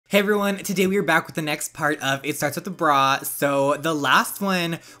Hey everyone, today we are back with the next part of It Starts With a Bra. So the last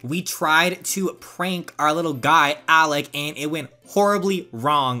one, we tried to prank our little guy, Alec, and it went horribly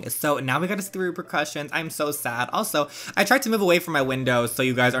wrong. So now we gotta see the repercussions. I'm so sad. Also, I tried to move away from my window so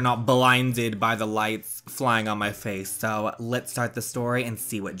you guys are not blinded by the lights flying on my face. So let's start the story and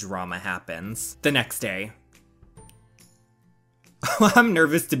see what drama happens. The next day. I'm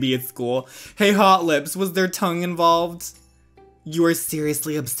nervous to be at school. Hey Hot Lips, was there tongue involved? You are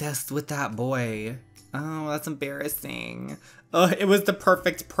seriously obsessed with that boy. Oh, that's embarrassing. It was the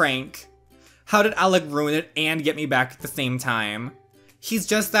perfect prank. How did Alec ruin it and get me back at the same time? He's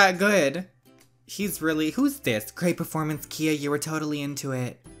just that good. He's really, who's this? Great performance, Kia, you were totally into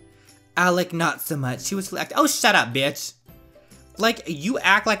it. Alec, not so much. She was oh, shut up, bitch. Like, you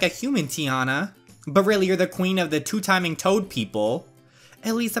act like a human, Tiana. But really, you're the queen of the two-timing toad people.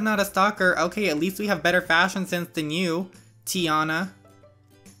 At least I'm not a stalker. Okay, at least we have better fashion sense than you. Tiana.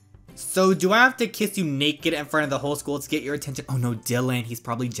 So do I have to kiss you naked in front of the whole school to get your attention? Oh no, Dylan, he's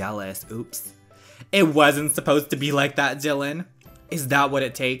probably jealous. Oops. It wasn't supposed to be like that, Dylan. Is that what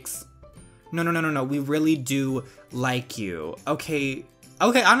it takes? No, we really do like you. Okay,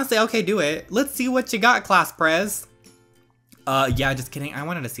 honestly, okay, do it. Let's see what you got, class prez. Yeah, just kidding. I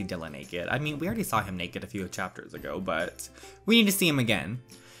wanted to see Dylan naked. I mean, we already saw him naked a few chapters ago, but we need to see him again.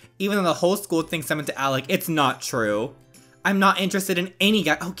 Even though the whole school thinks I'm into Alec, it's not true. I'm not interested in any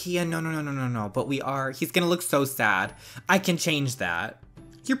guy. Oh, Kia, no. But we are. He's gonna look so sad. I can change that.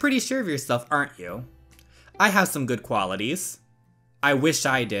 You're pretty sure of yourself, aren't you? I have some good qualities. I wish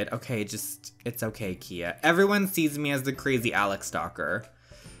I did. Okay, it's okay, Kia. Everyone sees me as the crazy Alec stalker.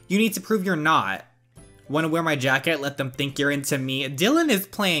 You need to prove you're not. Want to wear my jacket? Let them think you're into me. Dylan is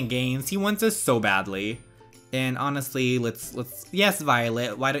playing games. He wants us so badly. And honestly, let's yes,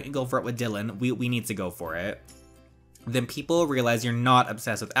 Violet, why don't you go for it with Dylan? We need to go for it. Then people realize you're not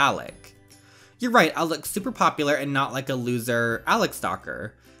obsessed with Alec. You're right, I'll look super popular and not like a loser Alec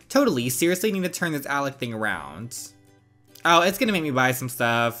stalker. Totally, you seriously need to turn this Alec thing around. Oh, it's gonna make me buy some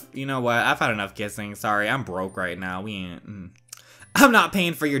stuff. You know what, I've had enough kissing. Sorry, I'm broke right now. I'm not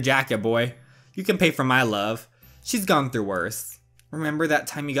paying for your jacket, boy. You can pay for my love. She's gone through worse. Remember that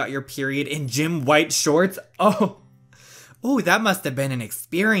time you got your period in gym white shorts? Oh, that must have been an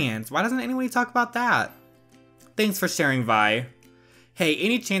experience. Why doesn't anyone talk about that? Thanks for sharing, Vi. Hey,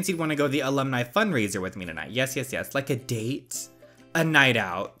 any chance you'd want to go to the alumni fundraiser with me tonight? Yes. Like a date? A night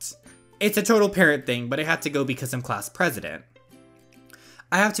out. It's a total parent thing, but I have to go because I'm class president.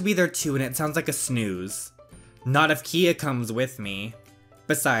 I have to be there too, and it sounds like a snooze. Not if Kia comes with me.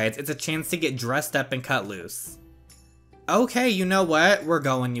 Besides, it's a chance to get dressed up and cut loose. Okay, you know what? We're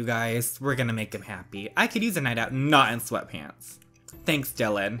going, you guys. We're gonna make him happy. I could use a night out not in sweatpants. Thanks,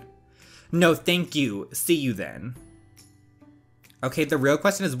 Dylan. No, thank you. See you then. Okay, the real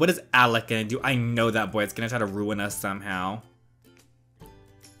question is, what is Alec gonna do? I know that boy is gonna try to ruin us somehow.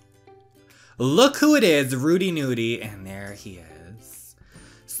 Look who it is, Rudy Nudie, and there he is.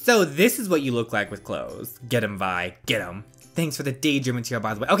 So this is what you look like with clothes. Get him, Vi. Get him. Thanks for the daydream material,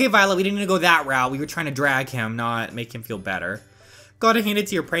 by the way. Okay, Violet, we didn't need to go that route. We were trying to drag him, not make him feel better. Gotta hand it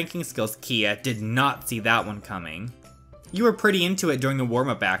to your pranking skills, Kia. Did not see that one coming. You were pretty into it during the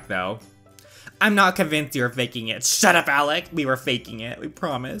warm-up act, though. I'm not convinced you were faking it. Shut up, Alec. We were faking it. We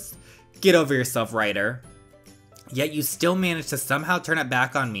promise. Get over yourself, Ryder. Yet you still managed to somehow turn it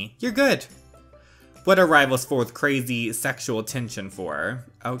back on me. You're good. What are rivals for with crazy sexual tension for?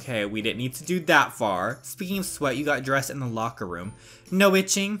 Okay, we didn't need to do that far. Speaking of sweat, you got dressed in the locker room. No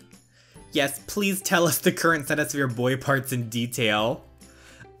itching? Yes, please tell us the current status of your boy parts in detail.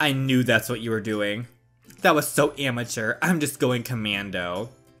 I knew that's what you were doing. That was so amateur. I'm just going commando.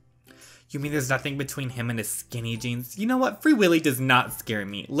 You mean there's nothing between him and his skinny jeans? You know what? Free Willy does not scare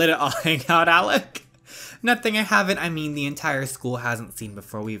me. Let it all hang out, Alec. Nothing I haven't, I mean the entire school hasn't seen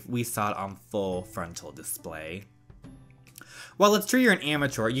before. We saw it on full frontal display. Well, it's true you're an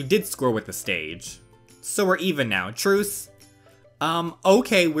amateur. You did score with the stage. So we're even now. Truce?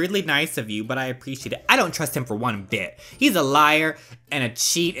 Okay, weirdly nice of you, but I appreciate it. I don't trust him for one bit. He's a liar and a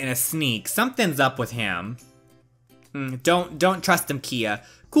cheat and a sneak. Something's up with him. Don't trust him, Kia.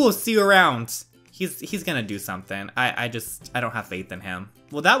 Cool, see you around. He's gonna do something. I don't have faith in him.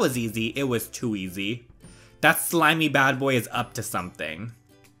 Well, that was easy. It was too easy. That slimy bad boy is up to something.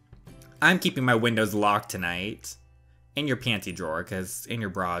 I'm keeping my windows locked tonight. In your panty drawer, in your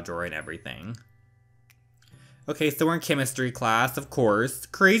bra drawer and everything. Okay, so we're in chemistry class, of course.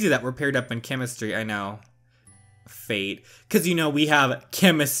 Crazy that we're paired up in chemistry, I know. Fate. Because, you know, we have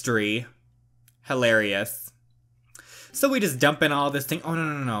chemistry. Hilarious. So we just dump in all this thing. Oh,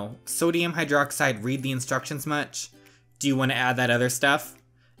 no. Sodium hydroxide, read the instructions much? Do you want to add that other stuff?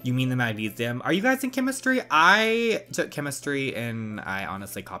 You mean the magnesium? Are you guys in chemistry? I took chemistry and I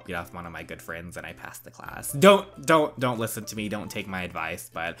honestly copied off one of my good friends and I passed the class. Don't listen to me. Don't take my advice,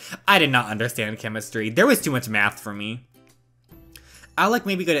 but I did not understand chemistry. There was too much math for me. Alec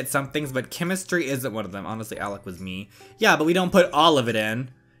may be good at some things, but chemistry isn't one of them. Honestly, Alec was me. Yeah, but we don't put all of it in.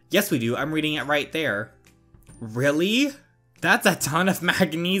 Yes, we do. I'm reading it right there. Really? That's a ton of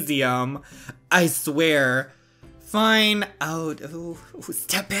magnesium. I swear. Fine. Oh,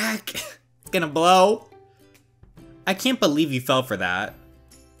 step back. It's gonna blow. I can't believe you fell for that.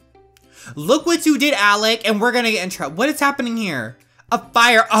 Look what you did, Alec, and we're gonna get in trouble. What is happening here? A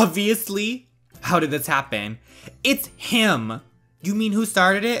fire, obviously. How did this happen? It's him. You mean who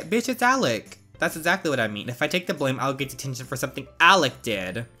started it? Bitch, it's Alec. That's exactly what I mean. If I take the blame, I'll get detention for something Alec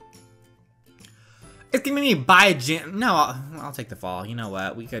did. It's gonna make me buy a gym. No, I'll take the fall. You know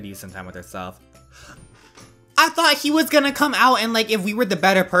what? We could use some time with ourselves. I thought he was gonna come out and like, if we were the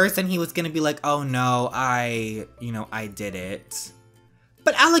better person, he was gonna be like, oh no, I did it.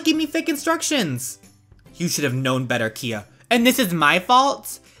 But Alec gave me fake instructions. You should have known better, Kia. And this is my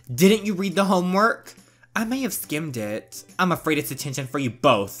fault? Didn't you read the homework? I may have skimmed it. I'm afraid it's detention for you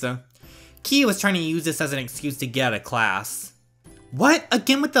both. Kia was trying to use this as an excuse to get out of class. What?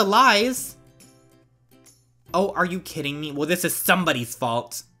 Again with the lies? Oh, are you kidding me? Well, this is somebody's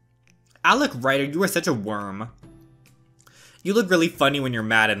fault. Alec Ryder, you are such a worm. You look really funny when you're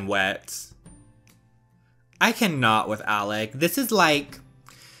mad and wet. I cannot with Alec. This is like,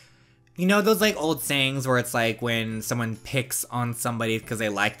 you know those like old sayings where it's like when someone picks on somebody because they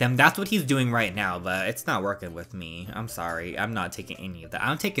like them? That's what he's doing right now, but it's not working with me. I'm sorry. I'm not taking any of that.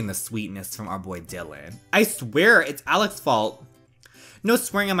 I'm taking the sweetness from our boy Dylan. I swear it's Alec's fault. No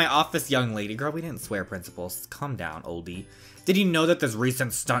swearing in my office, young lady. Girl, we didn't swear, principals. Calm down, oldie. Did you know that this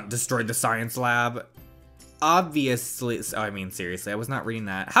recent stunt destroyed the science lab? Obviously. Oh, I mean, seriously, I was not reading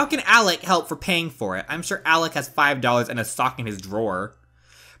that. How can Alec help for paying for it? I'm sure Alec has $5 and a sock in his drawer.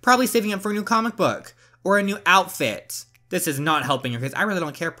 Probably saving up for a new comic book. Or a new outfit. This is not helping your case. I really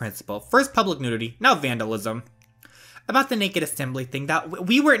don't care, principal. First public nudity, now vandalism. About the naked assembly thing, that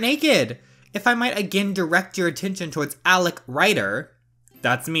we weren't naked. If I might again direct your attention towards Alec Ryder.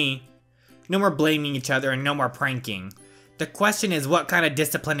 That's me. No more blaming each other and no more pranking. The question is, what kind of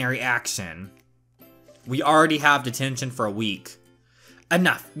disciplinary action? We already have detention for a week.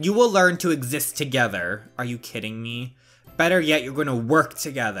 Enough. You will learn to exist together. Are you kidding me? Better yet, you're going to work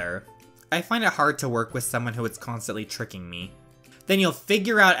together. I find it hard to work with someone who is constantly tricking me. Then you'll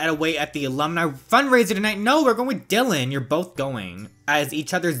figure out a way at the alumni fundraiser tonight. No, we're going with Dylan. You're both going. As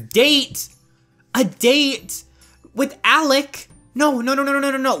each other's date. A date with Alec. No.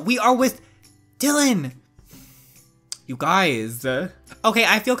 We are with Dylan. You guys. Okay,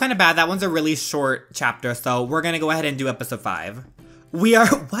 I feel kind of bad. That one's a really short chapter, so we're gonna go ahead and do episode 5.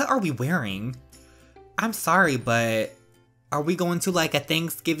 What are we wearing? I'm sorry, but are we going to like a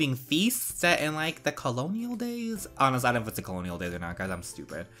Thanksgiving feast set in like the colonial days? Honestly, I don't know if it's the colonial days or not, guys. I'm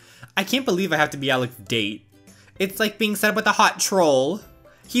stupid. I can't believe I have to be Alec's date. It's like being set up with a hot troll.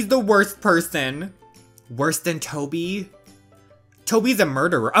 He's the worst person. Worse than Toby? Toby's a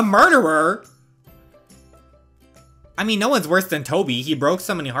murderer. A murderer? I mean, no one's worse than Toby. He broke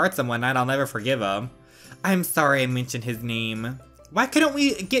so many hearts in one night, I'll never forgive him. I'm sorry I mentioned his name. Why couldn't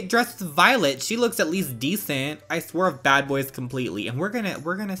we get dressed with Violet? She looks at least decent. I swear off bad boys completely, and we're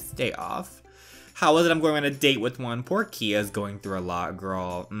gonna stay off. How is it I'm going on a date with one? Poor Kia's going through a lot,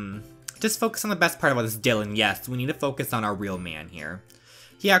 girl. Just focus on the best part about this Dylan. Yes, we need to focus on our real man here.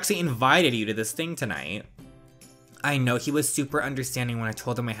 He actually invited you to this thing tonight. I know, he was super understanding when I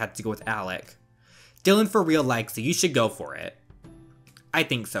told him I had to go with Alec. Dylan for real likes it. You should go for it. I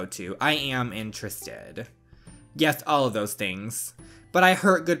think so too. I am interested. Yes, all of those things. But I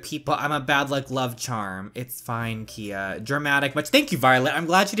hurt good people. I'm a bad luck love charm. It's fine, Kia. Dramatic much. Thank you, Violet. I'm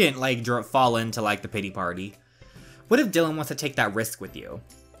glad you didn't like fall into like the pity party. What if Dylan wants to take that risk with you?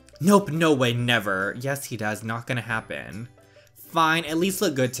 Nope, no way, never. Yes, he does. Not gonna happen. Fine, at least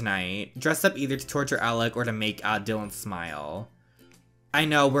look good tonight. Dress up either to torture Alec or to make Dylan smile. I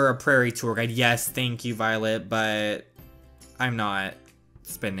know, we're a prairie tour guide. Yes, thank you, Violet, but I'm not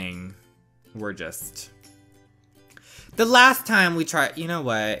spinning. We're just... The last time we tried... You know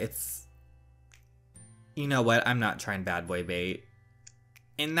what? You know what? I'm not trying bad boy bait.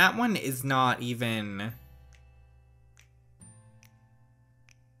 And that one is not even...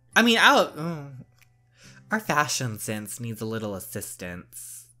 I mean, our fashion sense needs a little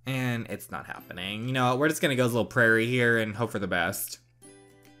assistance. And it's not happening. You know what? We're just gonna go a little prairie here and hope for the best.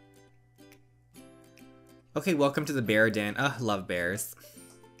 Okay, welcome to the bear den. Ugh, love bears.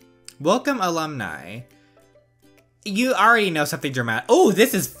 Welcome, alumni. You already know something dramatic. Oh,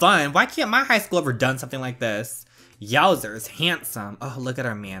 this is fun. Why can't my high school ever done something like this? Yowzers, handsome. Oh, look at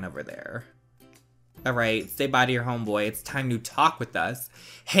our man over there. All right, say bye to your homeboy. It's time to talk with us.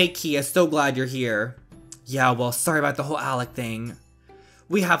 Hey, Kia, so glad you're here. Yeah, well, sorry about the whole Alec thing.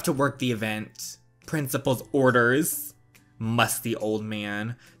 We have to work the event. Principal's orders. Musty old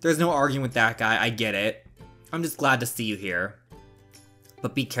man. There's no arguing with that guy, I get it. I'm just glad to see you here.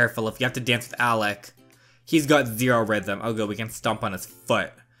 But be careful if you have to dance with Alec. He's got zero rhythm. Oh good, we can stomp on his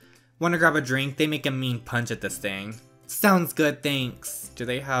foot. Wanna grab a drink? They make a mean punch at this thing. Sounds good, thanks. Do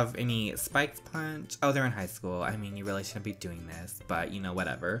they have any spikes punch? Oh, they're in high school. I mean, you really shouldn't be doing this, but you know,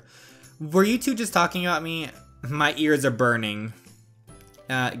 whatever. Were you two just talking about me? My ears are burning.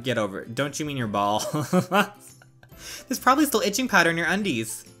 Get over it. Don't you mean your ball? There's probably still itching powder in your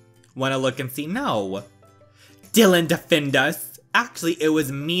undies. Wanna look and see? No. Dylan, defend us. Actually, it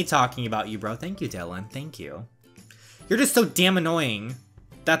was me talking about you, bro. Thank you, Dylan. Thank you. You're just so damn annoying.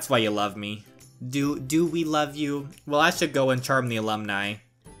 That's why you love me. Do we love you? Well, I should go and charm the alumni.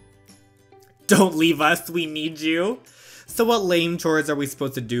 Don't leave us, we need you. So what lame chores are we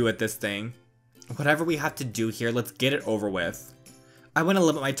supposed to do at this thing? Whatever we have to do here, let's get it over with. I want to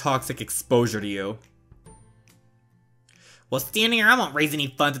limit my toxic exposure to you. Well, standing here, I won't raise any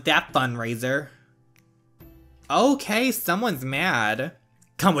funds at that fundraiser. Okay, someone's mad.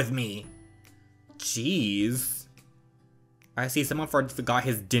 Come with me. Jeez. I see someone forgot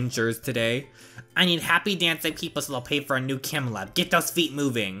his dentures today. I need happy dancing people so they'll pay for a new chem lab. Get those feet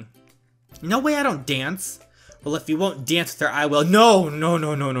moving. No way I don't dance. Well, if you won't dance with her, I will. No.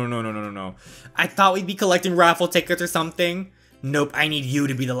 I thought we'd be collecting raffle tickets or something. Nope, I need you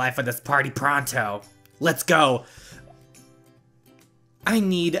to be the life of this party pronto. Let's go.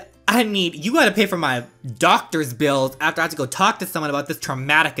 You gotta pay for my doctor's bills after I have to go talk to someone about this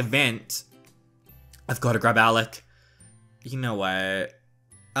traumatic event. I've gotta grab Alec. You know what? I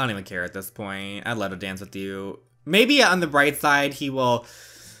don't even care at this point. I'd let her dance with you. Maybe on the bright side, he will...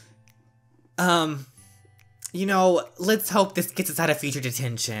 You know, let's hope this gets us out of future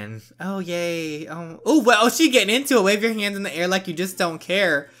detention. Oh, yay. Oh, well, she getting into it. Wave your hands in the air like you just don't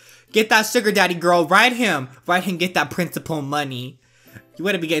care. Get that sugar daddy, girl. Ride him. Ride him, get that principal money. You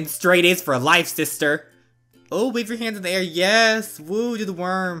want to be getting straight A's for life, sister. Oh, wave your hands in the air. Yes. Woo, do the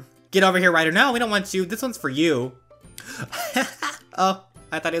worm. Get over here, Ryder. No, we don't want you. This one's for you. Oh,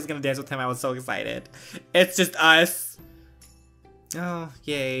 I thought he was going to dance with him. I was so excited. It's just us. Oh,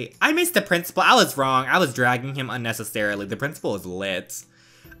 yay. I missed the principal. I was wrong. I was dragging him unnecessarily. The principal is lit.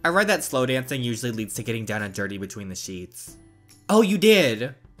 I read that slow dancing usually leads to getting down and dirty between the sheets. Oh, you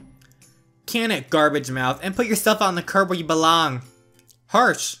did? Can it, garbage mouth, and put yourself on the curb where you belong.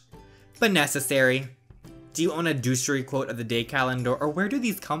 Harsh, but necessary. Do you own a douchery quote of the day calendar, or where do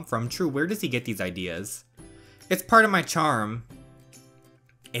these come from? True, where does he get these ideas? It's part of my charm.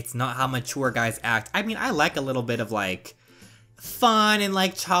 It's not how mature guys act. I mean, I like a little bit of, like, fun and,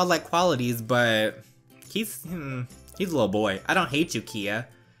 like, childlike qualities, but he's a little boy. I don't hate you, Kia.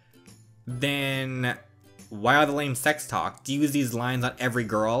 Then, why all the lame sex talk? Do you use these lines on every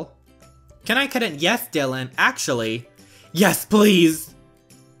girl? Can I cut it? Yes, Dylan. Actually, yes, please.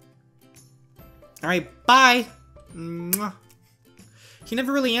 Alright, bye. Mwah. He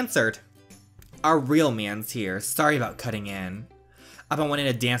never really answered. Our real man's here. Sorry about cutting in. I've been wanting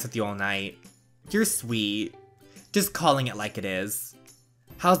to dance with you all night. You're sweet. Just calling it like it is.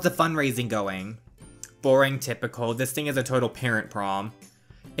 How's the fundraising going? Boring, typical. This thing is a total parent prom.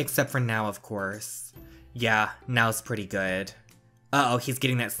 Except for now, of course. Yeah, now's pretty good. Uh-oh, he's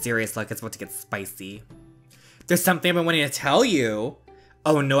getting that serious like it's about to get spicy. There's something I've been wanting to tell you.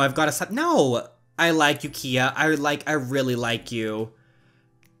 Oh no, I've got to stop. No! I like you, Kia. I really like you.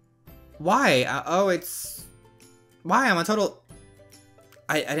 Why? Why? I'm a total...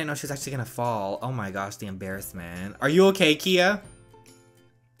 I didn't know she was actually gonna fall. Oh my gosh, the embarrassment. Are you okay, Kia?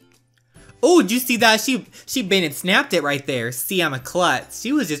 Oh, did you see that? She bent and snapped it right there. See, I'm a klutz.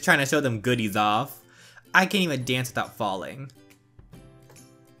 She was just trying to show them goodies off. I can't even dance without falling.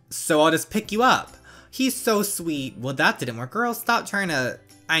 So I'll just pick you up. He's so sweet. Well, that didn't work. Girl, stop trying to...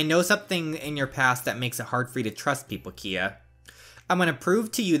 I know something in your past that makes it hard for you to trust people, Kia. I'm gonna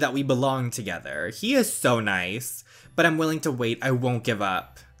prove to you that we belong together. He is so nice, but I'm willing to wait. I won't give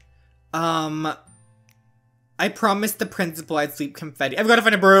up. I promised the principal I'd sweep confetti. I've gotta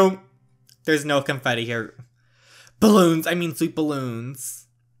find a broom. There's no confetti here. Balloons, I mean sweet balloons.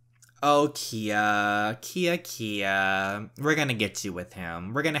 Oh, Kia. Kia. We're gonna get you with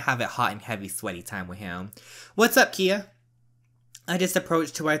him. We're gonna have it hot and heavy sweaty time with him. What's up, Kia? I just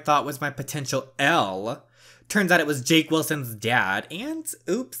approached who I thought was my potential L. Turns out it was Jake Wilson's dad, and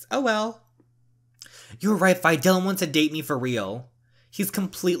oops, oh well. You're right, Vi. Dylan wants to date me for real. He's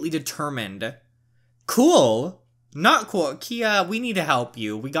completely determined. Cool. Not cool. Kia, we need to help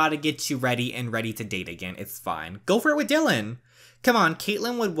you. We gotta get you ready and ready to date again. It's fine. Go for it with Dylan. Come on,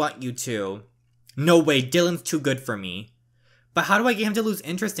 Caitlin would want you to. No way, Dylan's too good for me. But how do I get him to lose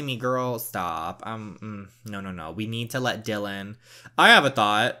interest in me, girl? Stop. No. We need to let Dylan. I have a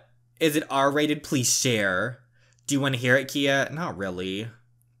thought. Is it R-rated? Please share. Do you want to hear it, Kia? Not really.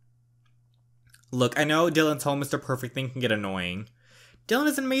 Look, I know Dylan's whole Mr. Perfect thing can get annoying. Dylan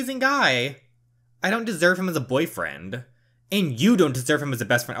is an amazing guy. I don't deserve him as a boyfriend. And you don't deserve him as a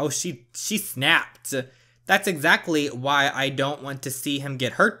best friend. Oh, she snapped. That's exactly why I don't want to see him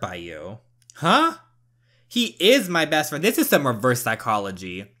get hurt by you. Huh? He is my best friend. This is some reverse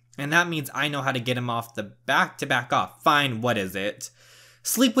psychology. And that means I know how to get him off the back to back off. Fine, what is it?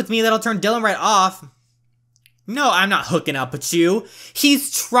 Sleep with me, that'll turn Dylan right off. No, I'm not hooking up with you.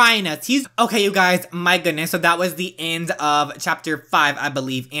 He's trying us. Okay, you guys, my goodness. So that was the end of chapter 5, I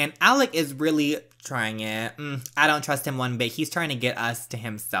believe. And Alec is really trying it. I don't trust him one bit. He's trying to get us to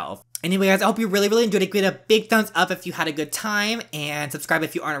himself. Anyway, guys, I hope you really, really enjoyed it. Give it a big thumbs up if you had a good time. And subscribe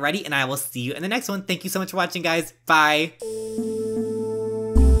if you aren't already. And I will see you in the next one. Thank you so much for watching, guys. Bye.